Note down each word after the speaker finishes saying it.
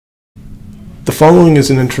following is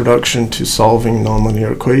an introduction to solving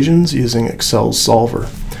nonlinear equations using Excel's solver.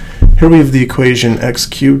 Here we have the equation x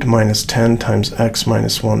cubed minus 10 times x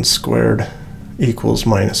minus 1 squared equals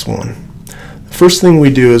minus 1. The first thing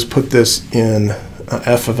we do is put this in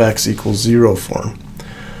f of x equals 0 form.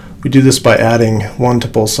 We do this by adding 1 to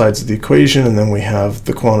both sides of the equation, and then we have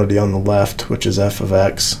the quantity on the left, which is f of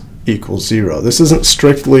x equals 0. This isn't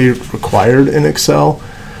strictly required in Excel,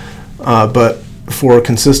 but for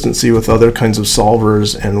consistency with other kinds of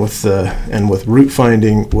solvers and with root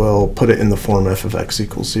finding, we'll put it in the form f of x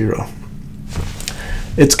equals 0.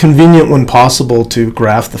 It's convenient when possible to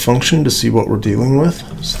graph the function to see what we're dealing with.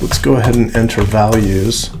 So let's go ahead and enter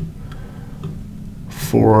values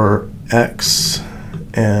for x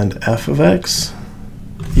and f of x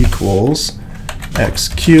equals x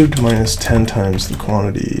cubed minus 10 times the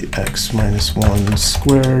quantity x minus 1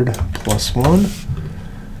 squared plus 1.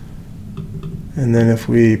 And then if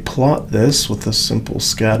we plot this with a simple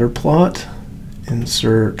scatter plot,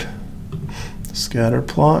 insert scatter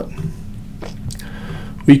plot,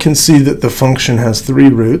 we can see that the function has 3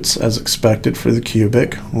 roots as expected for the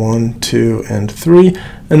cubic, 1, 2, and 3,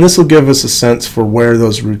 and this will give us a sense for where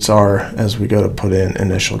those roots are as we go to put in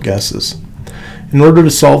initial guesses. In order to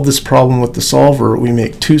solve this problem with the solver, we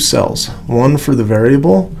make 2 cells, one for the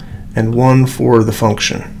variable and one for the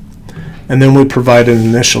function. And then we provide an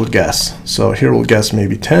initial guess. So here we'll guess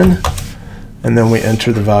maybe 10, and then we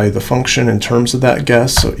enter the value of the function in terms of that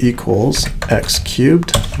guess, so equals x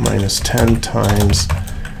cubed minus 10 times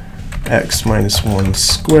x minus 1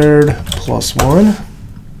 squared plus 1.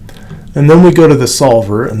 And then we go to the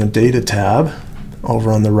solver, and the data tab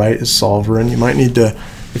over on the right is solver, and you might need to,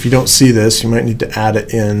 if you don't see this, you might need to add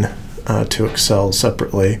it in to Excel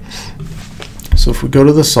separately. So if we go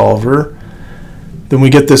to the solver, then we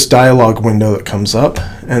get this dialog window that comes up,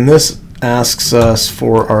 and this asks us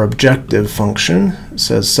for our objective function. It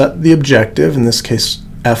says set the objective, in this case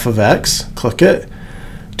f of x, click it,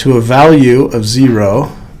 to a value of 0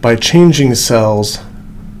 by changing cells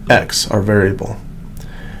x, our variable.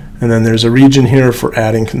 And then there's a region here for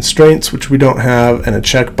adding constraints, which we don't have, and a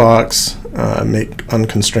checkbox, make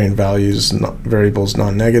unconstrained values, variables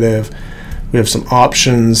non-negative. We have some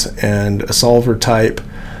options and a solver type.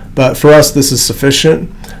 But for us, this is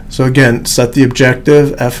sufficient. So again, set the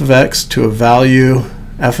objective f of x to a value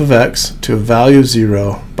f of x to a value of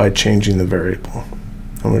 0 by changing the variable.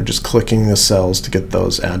 And we're just clicking the cells to get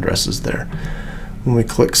those addresses there. When we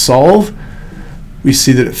click solve, we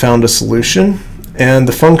see that it found a solution. And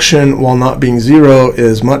the function, while not being 0,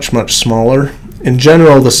 is much, much smaller. In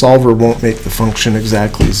general, the solver won't make the function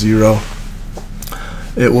exactly 0.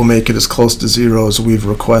 It will make it as close to 0 as we've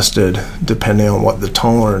requested, depending on what the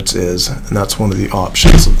tolerance is, and that's one of the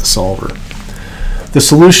options of the solver. The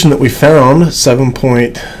solution that we found,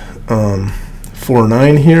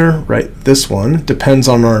 7.49 here, right, this one, depends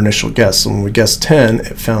on our initial guess. So when we guessed 10,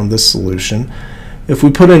 it found this solution. If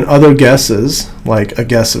we put in other guesses, like a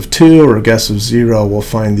guess of 2 or a guess of 0, we'll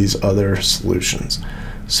find these other solutions.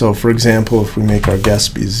 So for example, if we make our guess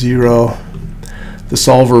be 0, the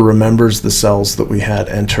solver remembers the cells that we had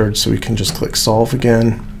entered, so we can just click solve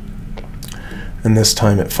again. And this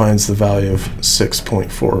time it finds the value of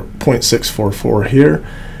 0.644 here.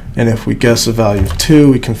 And if we guess a value of 2,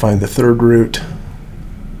 we can find the third root.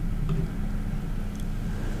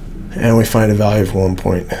 And we find a value of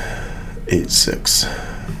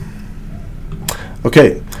 1.86.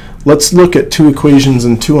 Okay, let's look at 2 equations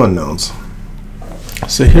and 2 unknowns.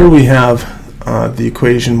 So here we have the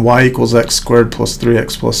equation y equals x squared plus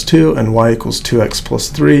 3x plus 2 and y equals 2x plus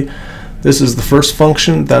 3. This is the first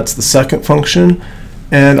function, that's the second function,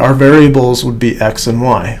 and our variables would be x and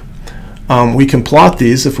y. We can plot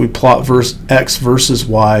these. If we plot x versus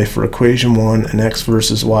y for equation 1 and x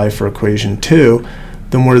versus y for equation 2,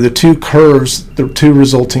 then where the two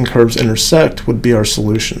resulting curves intersect would be our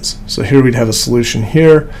solutions. So here we'd have a solution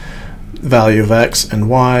here, value of x and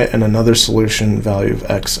y, and another solution, value of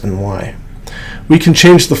x and y. We can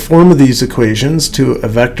change the form of these equations to a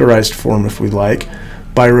vectorized form if we like,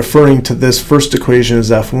 by referring to this first equation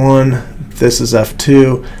as f1, this is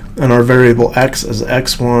f2, and our variable x as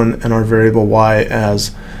x1, and our variable y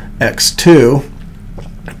as x2.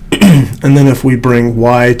 And then if we bring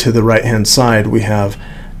y to the right-hand side, we have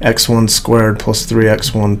x1 squared plus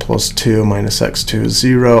 3x1 plus 2 minus x2 is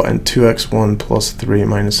 0, and 2x1 plus 3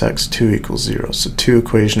 minus x2 equals 0. So 2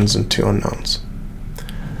 equations and 2 unknowns.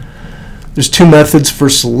 There's 2 methods for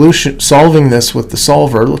solving this with the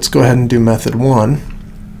solver. Let's go ahead and do method 1.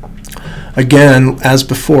 Again, as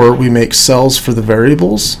before, we make cells for the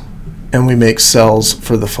variables and we make cells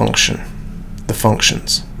for the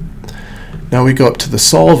functions. Now we go up to the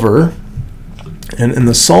solver And in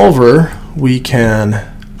the solver, we can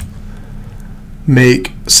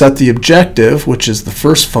set the objective, which is the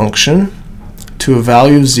first function, to a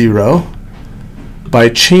value of 0 by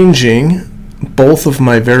changing both of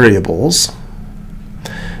my variables.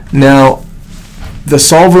 Now, the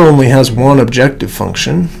solver only has one objective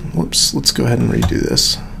function. Whoops, let's go ahead and redo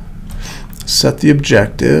this. Set the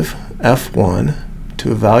objective, f1,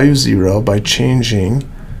 to a value 0 by changing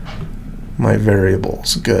my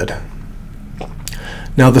variables. Good.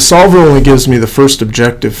 Now the solver only gives me the first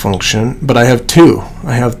objective function, but I have two.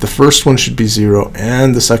 I have the first one should be 0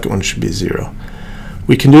 and the second one should be 0.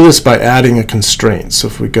 We can do this by adding a constraint. So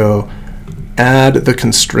if we go add the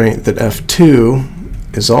constraint that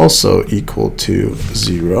f2 is also equal to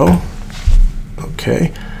 0,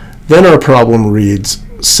 okay, then our problem reads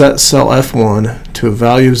set cell f1 to a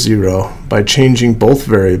value 0 by changing both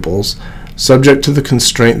variables subject to the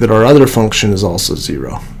constraint that our other function is also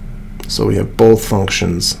 0. So we have both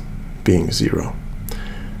functions being 0.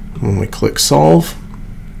 When we click solve,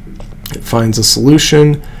 it finds a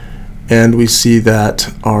solution, and we see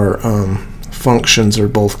that our functions are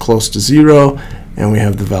both close to 0, and we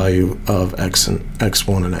have the value of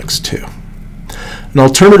x1 and x2. An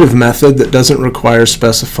alternative method that doesn't require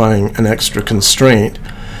specifying an extra constraint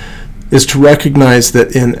is to recognize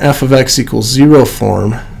that in f of x equals 0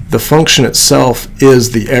 form, the function itself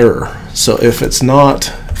is the error. So if it's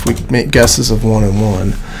not, if we make guesses of 1 and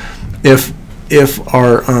 1, if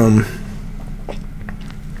our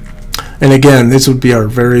and again, these would be our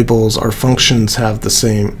variables, our functions have the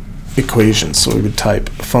same equation. So we would type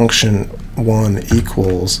function 1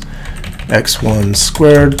 equals x1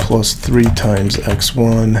 squared plus 3 times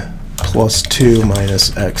x1 plus 2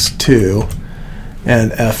 minus x2,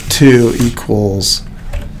 and f2 equals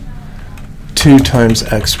 2 times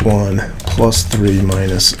x1 plus 3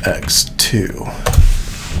 minus x2.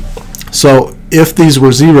 So if these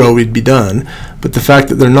were 0, we'd be done, but the fact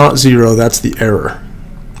that they're not 0, that's the error.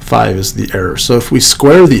 5 is the error. So if we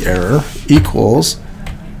square the error, equals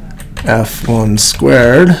f1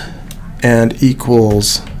 squared and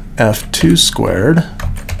equals f2 squared,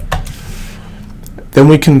 then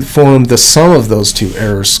we can form the sum of those two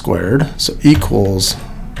errors squared. So equals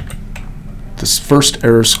this first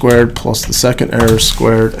error squared plus the second error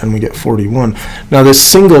squared, and we get 41. Now this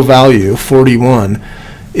single value, 41,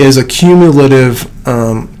 is a cumulative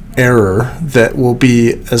error that will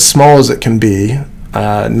be as small as it can be,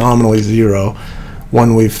 nominally 0,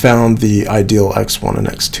 when we've found the ideal x1 and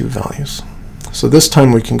x2 values. So this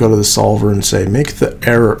time we can go to the solver and say make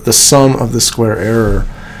the sum of the square error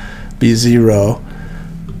be 0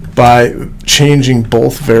 by changing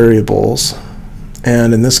both variables,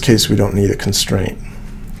 and in this case we don't need a constraint.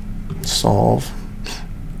 Solve,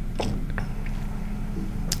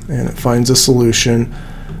 and it finds a solution.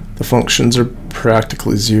 The functions are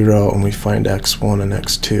practically 0, and we find x1 and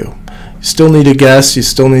x2. You still need a guess, you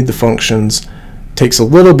still need the functions. It takes a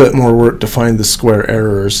little bit more work to find the square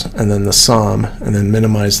errors and then the sum, and then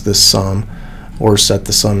minimize this sum, or set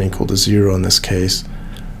the sum equal to 0 in this case.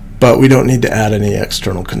 But we don't need to add any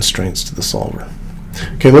external constraints to the solver.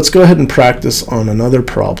 Okay, let's go ahead and practice on another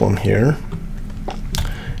problem here.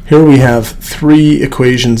 Here we have 3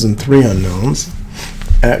 equations and 3 unknowns.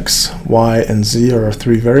 X, y, and z are our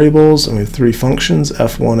 3 variables, and we have 3 functions,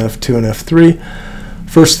 f1, f2, and f3.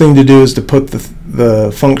 First thing to do is to put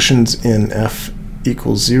the functions in f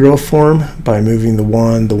equals 0 form by moving the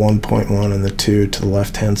 1, the 1.1, and the 2 to the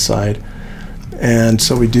left-hand side. And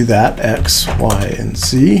so we do that, x, y, and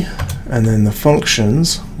z, and then the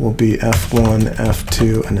functions will be f1,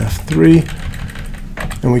 f2, and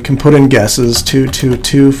f3. And we can put in guesses, 2, 2,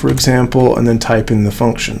 2, for example, and then type in the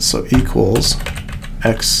functions. So equals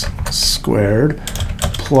x squared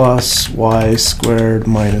plus y squared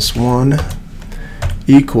minus 1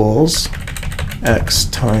 equals x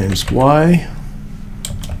times y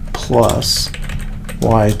plus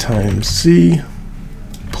y times z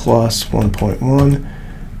plus 1.1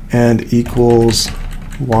 and equals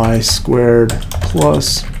y squared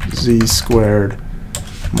plus z squared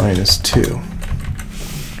minus 2.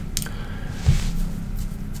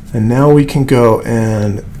 And now we can go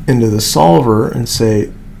and into the solver and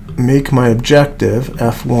say make my objective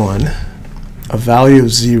f1 a value of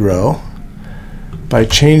 0 by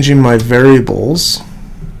changing my variables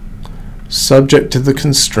subject to the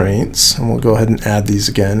constraints, and we'll go ahead and add these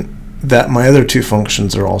again, that my other 2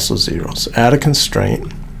 functions are also 0. So add a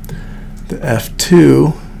constraint, the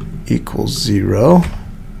f2 equals 0,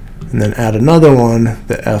 and then add another one,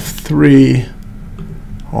 the f3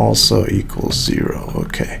 also equals 0.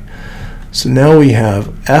 Okay, so now we have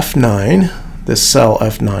f9, this cell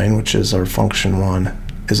f9, which is our function 1,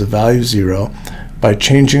 is a value 0. by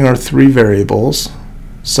changing our three variables,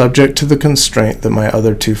 subject to the constraint that my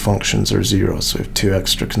other two functions are 0. So we have two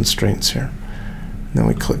extra constraints here. And then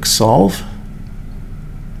we click Solve.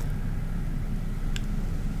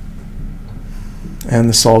 And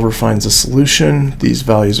the solver finds a solution. These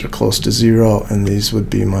values are close to 0, and these would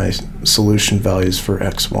be my solution values for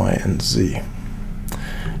x, y, and z.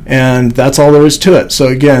 And that's all there is to it. So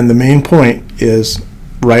again, the main point is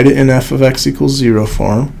write it in f of x equals 0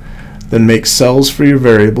 form, then make cells for your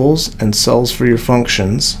variables and cells for your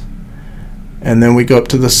functions, and then we go up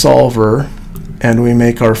to the solver and we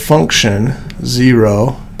make our function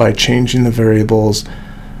 0 by changing the variables.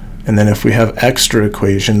 And then if we have extra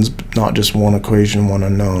equations, not just one equation, one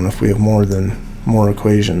unknown, if we have more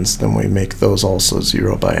equations, then we make those also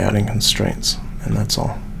 0 by adding constraints. And that's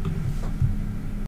all.